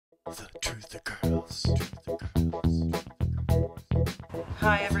The Truth of Girls.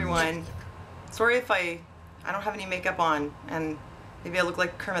 Hi everyone. Sorry if I don't have any makeup on and maybe I look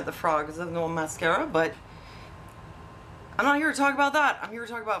like Kermit the Frog because I have no mascara, but I'm not here to talk about that. I'm here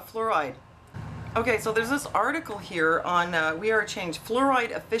to talk about fluoride. Okay, so there's this article here on We Are Change.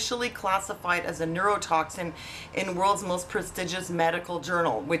 Fluoride officially classified as a neurotoxin in world's most prestigious medical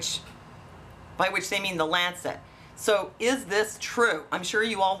journal, by which they mean the Lancet. So is this true? I'm sure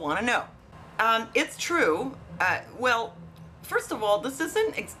you all want to know. It's true. Well, first of all, this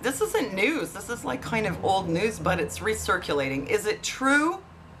isn't news. This is like kind of old news, but it's recirculating. Is it true?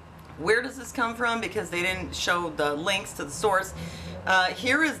 Where does this come from? Because they didn't show the links to the source.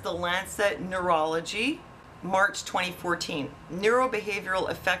 Here is the Lancet Neurology, March 2014.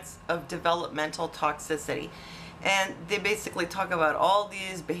 Neurobehavioral effects of developmental toxicity. And they basically talk about all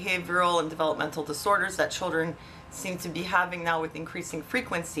these behavioral and developmental disorders that children seem to be having now with increasing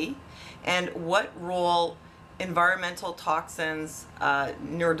frequency, and what role environmental toxins,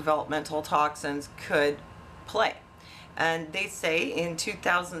 neurodevelopmental toxins could play. And they say in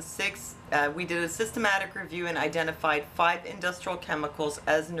 2006, we did a systematic review and identified 5 industrial chemicals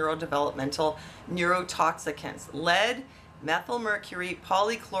as neurodevelopmental neurotoxicants: lead, methylmercury,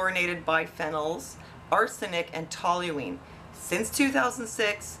 polychlorinated biphenyls, arsenic, and toluene. Since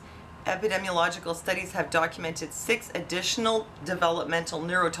 2006, epidemiological studies have documented 6 additional developmental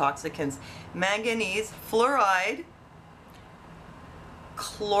neurotoxicants: manganese, fluoride,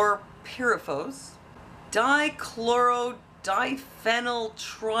 chlorpyrifos, dichloro-diphenyl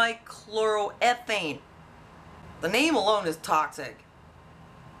trichloroethane. The name alone is toxic.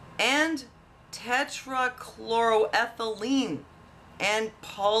 And tetrachloroethylene and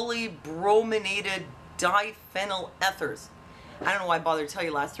polybrominated diphenyl ethers. I don't know why I bothered to tell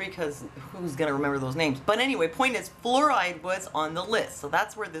you last 3 because who's going to remember those names? But anyway, point is, fluoride was on the list. So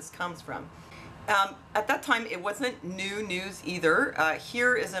that's where this comes from. At that time, it wasn't new news either.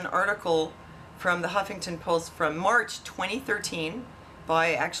 Here is an article from the Huffington Post from March 2013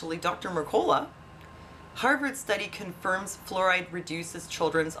 by actually Dr. Mercola. Harvard study confirms fluoride reduces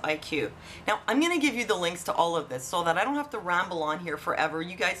children's IQ. Now, I'm going to give you the links to all of this so that I don't have to ramble on here forever.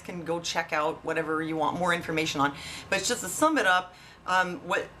 You guys can go check out whatever you want more information on. But it's just to sum it up,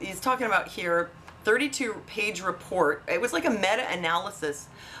 what he's talking about here, 32-page report. It was like a meta-analysis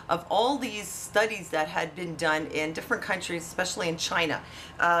of all these studies that had been done in different countries, especially in China.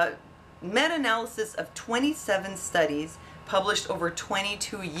 Meta-analysis of 27 studies published over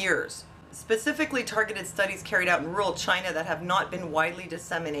 22 years. Specifically targeted studies carried out in rural China that have not been widely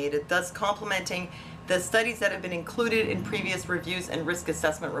disseminated, thus complementing the studies that have been included in previous reviews and risk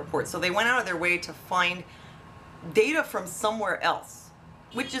assessment reports. So they went out of their way to find data from somewhere else,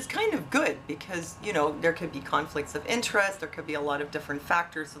 which is kind of good because, you know, there could be conflicts of interest, there could be a lot of different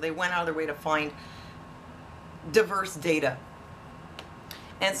factors, so they went out of their way to find diverse data.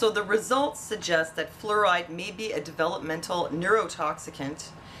 And so the results suggest that fluoride may be a developmental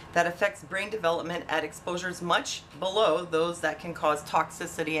neurotoxicant that affects brain development at exposures much below those that can cause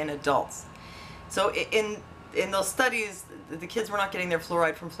toxicity in adults. So in those studies, the kids were not getting their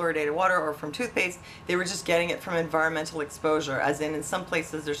fluoride from fluoridated water or from toothpaste. They were just getting it from environmental exposure, as in some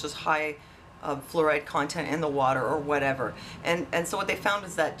places there's just high fluoride content in the water or whatever. And so what they found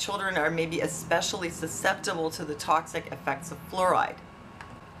is that children are maybe especially susceptible to the toxic effects of fluoride.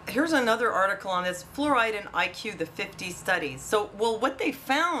 Here's another article on this, fluoride and IQ, the 50 studies. So, well, what they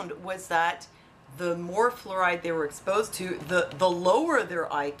found was that the more fluoride they were exposed to, the lower their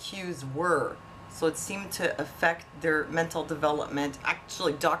IQs were. So it seemed to affect their mental development.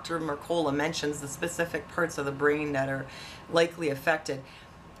 Actually, Dr. Mercola mentions the specific parts of the brain that are likely affected.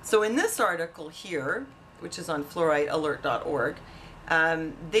 So in this article here, which is on fluoridealert.org,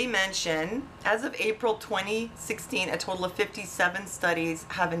 they mention, as of April 2016, a total of 57 studies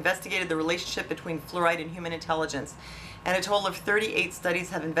have investigated the relationship between fluoride and human intelligence. And a total of 38 studies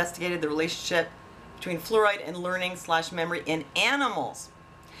have investigated the relationship between fluoride and learning/memory in animals.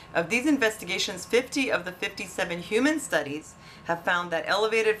 Of these investigations, 50 of the 57 human studies have found that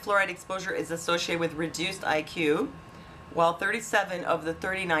elevated fluoride exposure is associated with reduced IQ, while 37 of the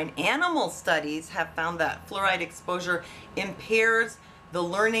 39 animal studies have found that fluoride exposure impairs the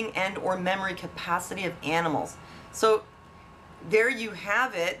learning and or memory capacity of animals. So there you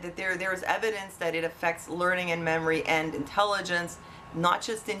have it, that there is evidence that it affects learning and memory and intelligence, not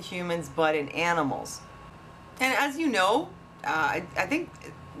just in humans, but in animals. And as you know, I think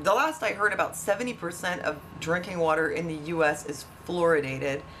the last I heard, about 70% of drinking water in the US is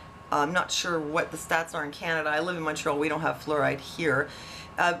fluoridated. I'm not sure what the stats are in Canada. I live in Montreal. We don't have fluoride here.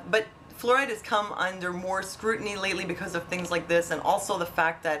 But fluoride has come under more scrutiny lately because of things like this, and also the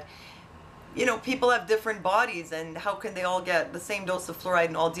fact that, you know, people have different bodies, and how can they all get the same dose of fluoride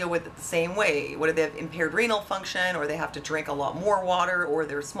and all deal with it the same way? What, do they have impaired renal function, or they have to drink a lot more water, or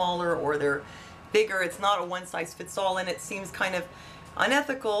they're smaller, or they're bigger? It's not a one-size-fits-all, and it seems kind of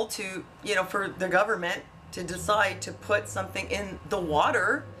unethical to, you know, for the government to decide to put something in the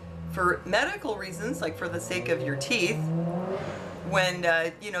water for medical reasons, like for the sake of your teeth, when,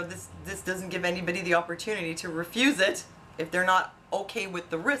 you know, this doesn't give anybody the opportunity to refuse it if they're not okay with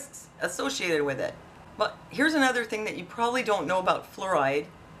the risks associated with it. But here's another thing that you probably don't know about fluoride.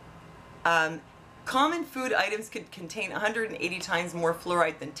 Common food items could contain 180 times more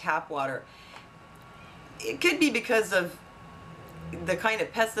fluoride than tap water. It could be because of the kind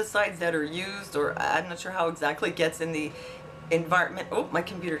of pesticides that are used, or I'm not sure how exactly it gets in the environment. Oh, my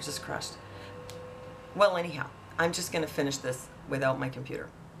computer just crashed. Well, anyhow, I'm just going to finish this without my computer.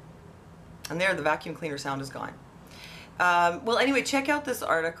 And there, the vacuum cleaner sound is gone. Well, anyway, check out this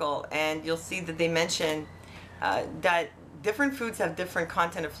article, and you'll see that they mention that different foods have different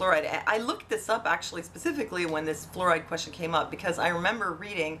content of fluoride. I looked this up actually specifically when this fluoride question came up, because I remember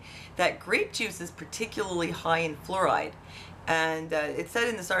reading that grape juice is particularly high in fluoride. And it said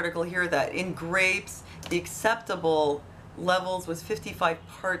in this article here that in grapes, the acceptable levels was 55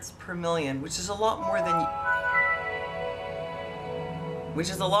 parts per million, which is a lot more than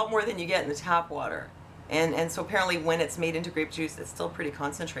you get in the tap water. And so apparently when it's made into grape juice, it's still pretty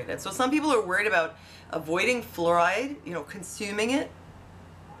concentrated. So some people are worried about avoiding fluoride, you know, consuming it,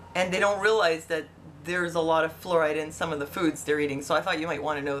 and they don't realize that there's a lot of fluoride in some of the foods they're eating. So I thought you might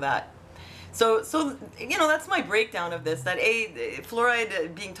want to know that. So you know, that's my breakdown of this, that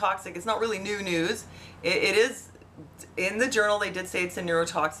fluoride being toxic is not really new news. It is, in the journal they did say it's a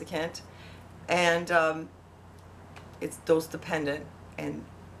neurotoxicant, and it's dose dependent, and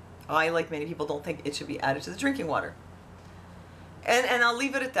I, like many people, don't think it should be added to the drinking water. And I'll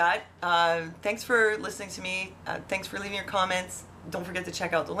leave it at that. Thanks for listening to me. Thanks for leaving your comments. Don't forget to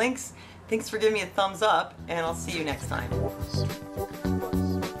check out the links. Thanks for giving me a thumbs up, and I'll see you next time.